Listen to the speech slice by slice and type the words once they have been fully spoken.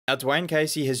Now, Dwayne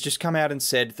Casey has just come out and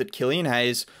said that Killian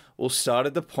Hayes will start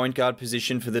at the point guard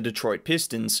position for the Detroit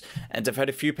Pistons, and I've had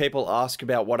a few people ask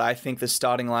about what I think the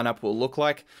starting lineup will look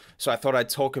like, so I thought I'd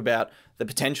talk about the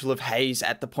potential of Hayes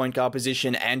at the point guard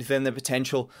position and then the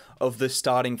potential of the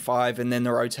starting five and then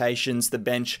the rotations, the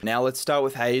bench. Now let's start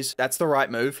with Hayes. That's the right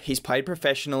move. He's played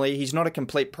professionally. He's not a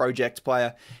complete project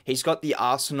player. He's got the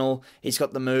arsenal. He's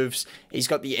got the moves. He's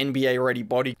got the NBA ready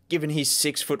body. Given he's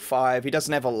 6'5", he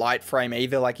doesn't have a light frame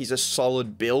either. Like, he's a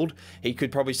solid build. He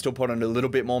could probably still put on a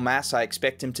little bit more mass. I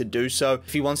expect him to do so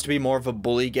if he wants to be more of a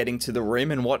bully getting to the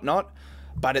rim and whatnot.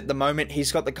 But at the moment,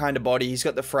 he's got the kind of body, he's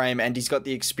got the frame, and he's got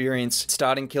the experience.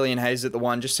 Starting Killian Hayes at the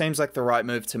one just seems like the right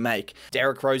move to make.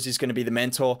 Derrick Rose is going to be the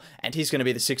mentor, and he's going to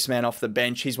be the sixth man off the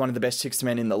bench. He's one of the best sixth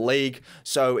men in the league,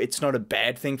 so it's not a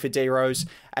bad thing for D Rose.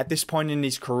 At this point in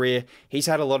his career, he's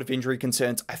had a lot of injury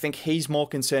concerns. I think he's more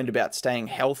concerned about staying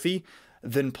healthy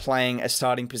than playing a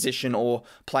starting position or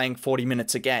playing 40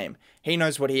 minutes a game. He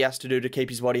knows what he has to do to keep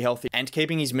his body healthy, and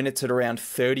keeping his minutes at around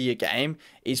 30 a game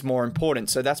is more important.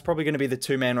 So that's probably going to be the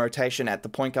two-man rotation at the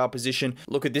point guard position.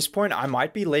 Look, at this point, I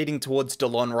might be leading towards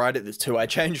DeLon Wright at the two. I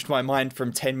changed my mind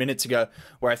from 10 minutes ago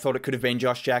where I thought it could have been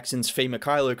Josh Jackson's Fee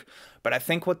Mikhailuk. But I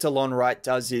think what DeLon Wright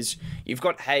does is, you've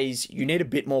got Hayes, you need a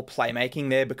bit more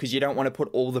playmaking there because you don't want to put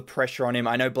all the pressure on him.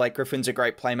 I know Blake Griffin's a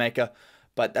great playmaker,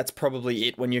 but that's probably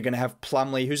it when you're going to have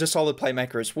Plumlee, who's a solid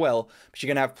playmaker as well, but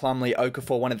you're going to have Plumlee,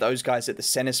 Okafor, one of those guys at the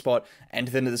center spot, and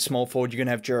then at the small forward, you're going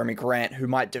to have Jeremy Grant, who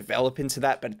might develop into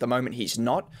that, but at the moment he's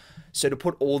not. So to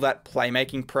put all that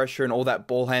playmaking pressure and all that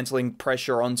ball handling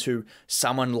pressure onto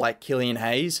someone like Killian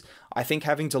Hayes, I think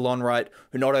having DeLon Wright,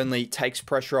 who not only takes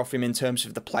pressure off him in terms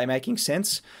of the playmaking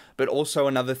sense, but also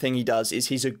another thing he does is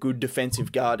he's a good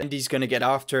defensive guard and he's going to get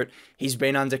after it. He's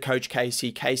been under Coach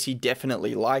Casey. Casey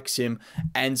definitely likes him.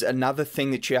 And another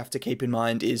thing that you have to keep in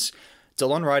mind is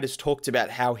DeLon Wright has talked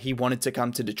about how he wanted to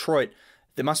come to Detroit.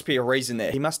 There must be a reason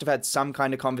there. He must have had some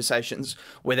kind of conversations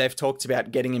where they've talked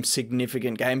about getting him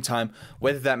significant game time.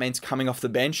 Whether that means coming off the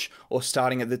bench or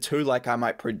starting at the two like I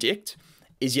might predict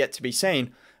is yet to be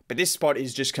seen. But this spot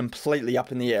is just completely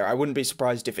up in the air. I wouldn't be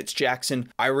surprised if it's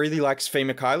Jackson. I really like Svi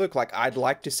Mikhailuk. Like, I'd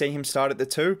like to see him start at the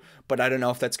two, but I don't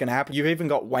know if that's going to happen. You've even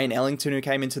got Wayne Ellington, who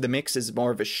came into the mix as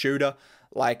more of a shooter.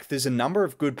 Like, there's a number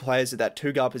of good players at that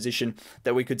two-guard position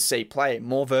that we could see play.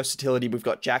 More versatility. We've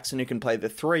got Jackson, who can play the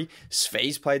three.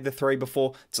 Svi's played the three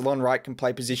before. DeLon Wright can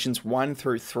play positions 1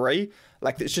 through 3.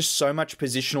 Like, there's just so much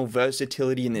positional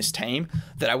versatility in this team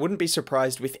that I wouldn't be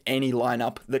surprised with any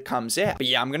lineup that comes out. But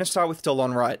yeah, I'm going to start with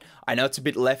DeLon Wright. I know it's a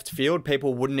bit left field.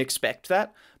 People wouldn't expect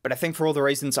that. But I think for all the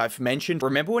reasons I've mentioned,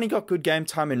 remember when he got good game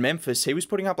time in Memphis, he was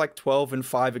putting up like 12 and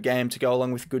 5 a game to go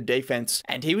along with good defense.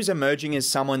 And he was emerging as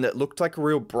someone that looked like a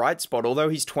real bright spot. Although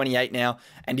he's 28 now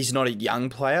and he's not a young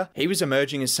player, he was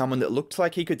emerging as someone that looked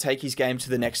like he could take his game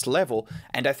to the next level.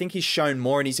 And I think he's shown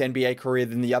more in his NBA career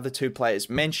than the other two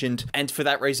players mentioned. And for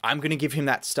that reason, I'm going to give him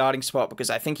that starting spot because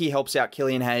I think he helps out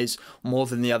Killian Hayes more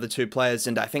than the other two players.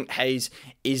 And I think Hayes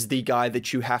is the guy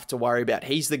that you have to worry about.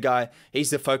 He's the guy,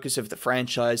 he's the focus of the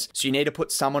franchise. So you need to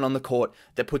put someone on the court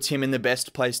that puts him in the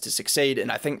best place to succeed. And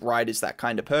I think Wright is that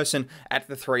kind of person. At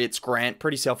the three, it's Grant.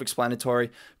 Pretty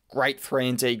self-explanatory. Great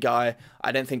 3-and-D guy.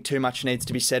 I don't think too much needs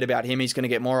to be said about him. He's going to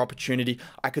get more opportunity.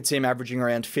 I could see him averaging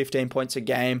around 15 points a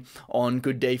game on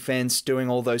good defense, doing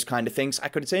all those kind of things. I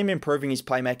could see him improving his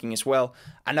playmaking as well.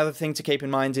 Another thing to keep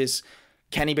in mind is,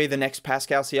 can he be the next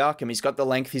Pascal Siakam? He's got the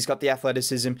length, he's got the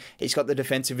athleticism, he's got the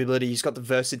defensive ability, he's got the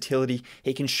versatility,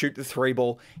 he can shoot the three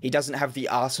ball. He doesn't have the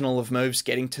arsenal of moves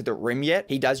getting to the rim yet.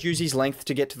 He does use his length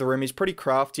to get to the rim. He's pretty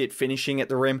crafty at finishing at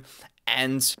the rim.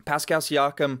 And Pascal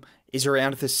Siakam is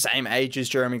around the same age as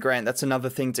Jeremy Grant. That's another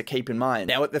thing to keep in mind.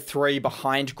 Now at the three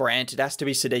behind Grant, it has to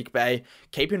be Saddiq Bey.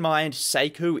 Keep in mind,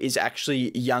 Sekou is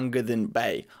actually younger than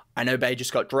Bey. I know Bey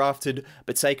just got drafted,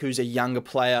 but Sekou's a younger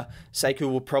player.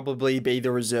 Sekou will probably be the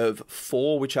reserve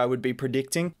 4, which I would be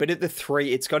predicting. But at the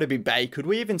 3, it's got to be Bey. Could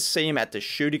we even see him at the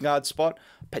shooting guard spot?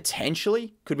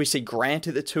 Potentially. Could we see Grant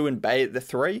at the 2 and Bey at the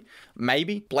 3?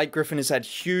 Maybe. Blake Griffin has had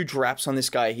huge raps on this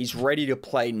guy. He's ready to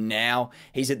play now.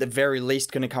 He's at the very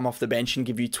least going to come off the bench and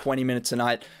give you 20 minutes a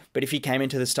night. But if he came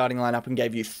into the starting lineup and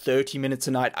gave you 30 minutes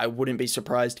a night, I wouldn't be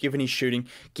surprised, given his shooting,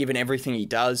 given everything he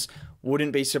does.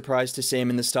 Wouldn't be surprised to see him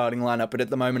in the starting lineup, but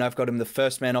at the moment I've got him the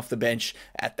first man off the bench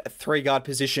at the 3-guard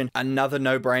position. Another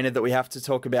no-brainer that we have to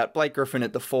talk about, Blake Griffin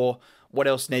at the 4. What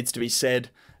else needs to be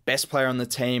said? Best player on the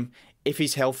team. If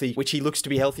he's healthy, which he looks to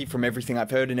be healthy from everything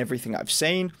I've heard and everything I've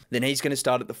seen, then he's going to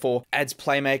start at the 4. Adds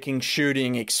playmaking,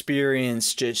 shooting,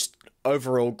 experience, just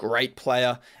overall great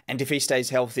player. And if he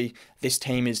stays healthy, this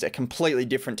team is a completely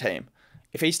different team.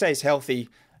 If he stays healthy,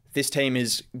 this team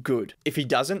is good. If he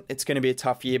doesn't, it's going to be a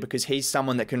tough year because he's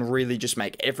someone that can really just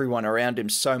make everyone around him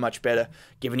so much better,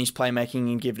 given his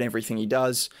playmaking and given everything he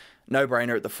does.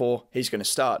 No-brainer at the 4, he's going to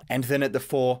start. And then at the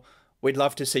 4, we'd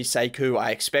love to see Sekou.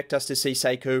 I expect us to see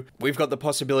Sekou. We've got the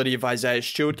possibility of Isaiah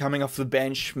Stewart coming off the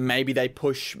bench. Maybe they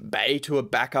push Bay to a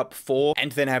backup 4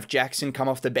 and then have Jackson come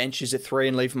off the bench as a 3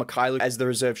 and leave Mikhailuk as the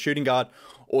reserve shooting guard,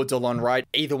 or Delon Wright.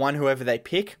 Either one, whoever they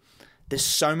pick. There's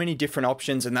so many different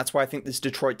options, and that's why I think this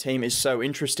Detroit team is so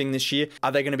interesting this year. Are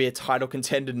they going to be a title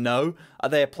contender? No. Are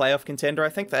they a playoff contender? I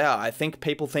think they are. I think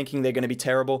people thinking they're going to be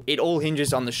terrible, it all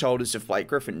hinges on the shoulders of Blake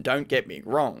Griffin. Don't get me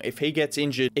wrong. If he gets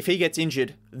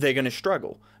injured, they're going to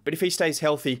struggle. But if he stays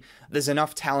healthy, there's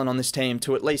enough talent on this team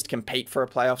to at least compete for a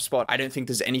playoff spot. I don't think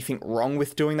there's anything wrong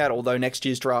with doing that, although next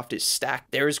year's draft is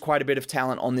stacked. There is quite a bit of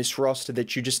talent on this roster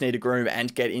that you just need to groom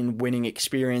and get in winning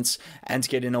experience and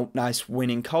get in a nice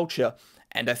winning culture.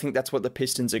 And I think that's what the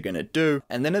Pistons are going to do.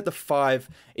 And then at the 5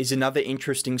 is another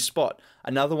interesting spot.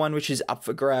 Another one which is up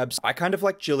for grabs. I kind of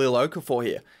like Jahlil Okafor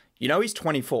here. You know he's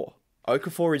 24.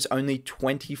 Okafor is only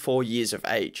 24 years of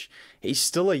age. He's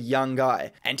still a young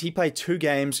guy. And he played 2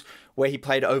 games where he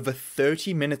played over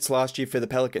 30 minutes last year for the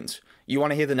Pelicans. You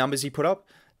want to hear the numbers he put up?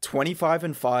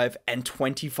 25-5 and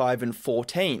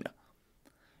 25-14.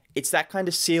 It's that kind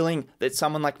of ceiling that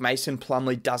someone like Mason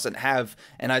Plumlee doesn't have,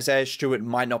 and Isaiah Stewart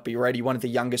might not be ready, one of the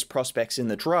youngest prospects in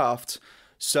the draft.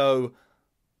 So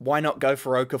why not go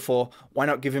for Okafor? Why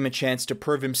not give him a chance to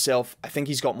prove himself? I think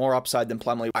he's got more upside than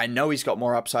Plumlee. I know he's got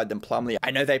more upside than Plumlee.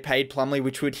 I know they paid Plumlee,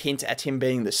 which would hint at him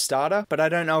being the starter, but I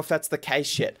don't know if that's the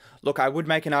case yet. Look, I would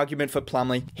make an argument for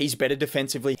Plumlee. He's better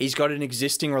defensively. He's got an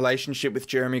existing relationship with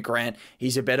Jeremy Grant.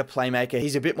 He's a better playmaker.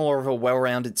 He's a bit more of a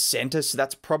well-rounded center, so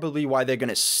that's probably why they're going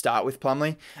to start with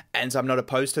Plumlee. And I'm not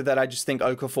opposed to that. I just think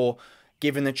Okafor,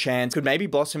 given the chance, could maybe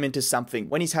blossom into something.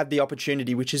 When he's had the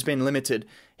opportunity, which has been limited,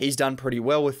 he's done pretty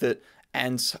well with it.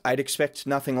 And I'd expect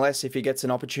nothing less if he gets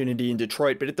an opportunity in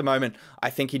Detroit. But at the moment, I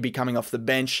think he'd be coming off the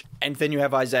bench. And then you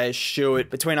have Isaiah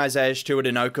Stewart. Between Isaiah Stewart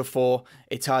and Okafor,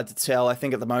 it's hard to tell. I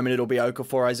think at the moment it'll be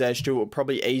Okafor. Isaiah Stewart will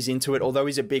probably ease into it. Although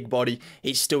he's a big body,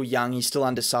 he's still young, he's still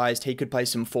undersized. He could play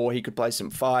some 4, he could play some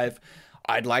 5.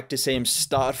 I'd like to see him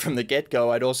start from the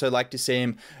get-go. I'd also like to see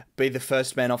him be the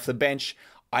first man off the bench.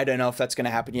 I don't know if that's going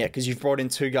to happen yet because you've brought in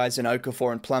 2 guys in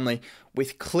Okafor and Plumlee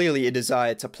with clearly a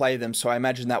desire to play them, so I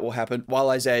imagine that will happen while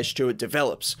Isaiah Stewart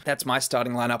develops. That's my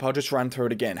starting lineup. I'll just run through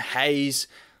it again. Hayes,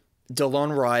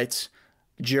 Delon Wright,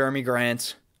 Jeremy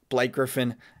Grant, Blake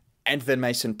Griffin, and then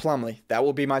Mason Plumlee. That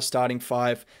will be my starting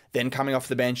 5. Then coming off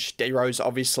the bench, D Rose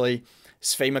obviously,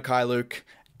 Svi Mikhailuk,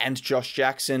 and Josh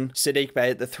Jackson, Saddiq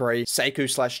Bey at the 3,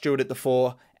 Sekou/Stewart at the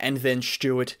 4, and then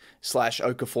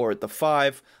Stewart/Okafor at the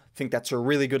 5. I think that's a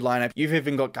really good lineup. You've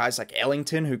even got guys like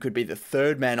Ellington, who could be the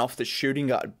 3rd man off the shooting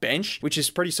guard bench, which is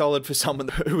pretty solid for someone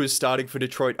who was starting for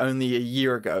Detroit only a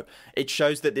year ago. It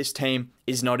shows that this team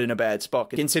is not in a bad spot,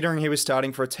 considering he was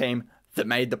starting for a team that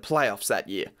made the playoffs that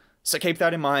year. So keep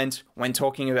that in mind when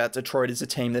talking about Detroit as a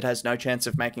team that has no chance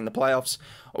of making the playoffs.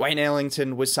 Wayne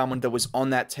Ellington was someone that was on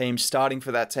that team, starting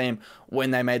for that team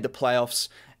when they made the playoffs,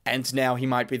 and now he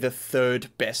might be the 3rd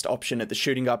best option at the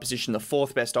shooting guard position, the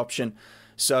 4th best option.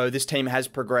 So this team has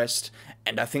progressed,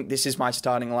 and I think this is my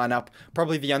starting lineup.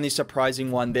 Probably the only surprising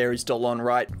one there is Delon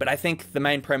Wright, but I think the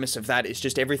main premise of that is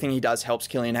just everything he does helps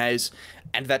Killian Hayes,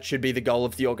 and that should be the goal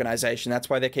of the organization. That's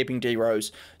why they're keeping D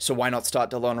Rose, so why not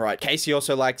start Delon Wright? Casey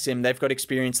also likes him. They've got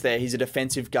experience there. He's a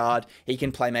defensive guard. He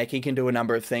can play make. He can do a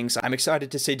number of things. I'm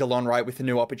excited to see Delon Wright with a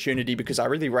new opportunity because I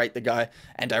really rate the guy,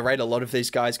 and I rate a lot of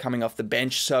these guys coming off the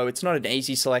bench, so it's not an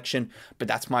easy selection, but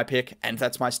that's my pick, and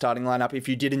that's my starting lineup. If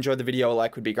you did enjoy the video, a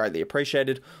like would be greatly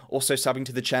appreciated. Also, subbing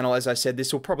to the channel. As I said,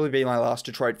 this will probably be my last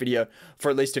Detroit video for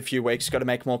at least a few weeks. Got to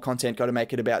make more content, got to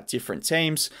make it about different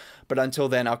teams. But until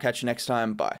then, I'll catch you next time. Bye.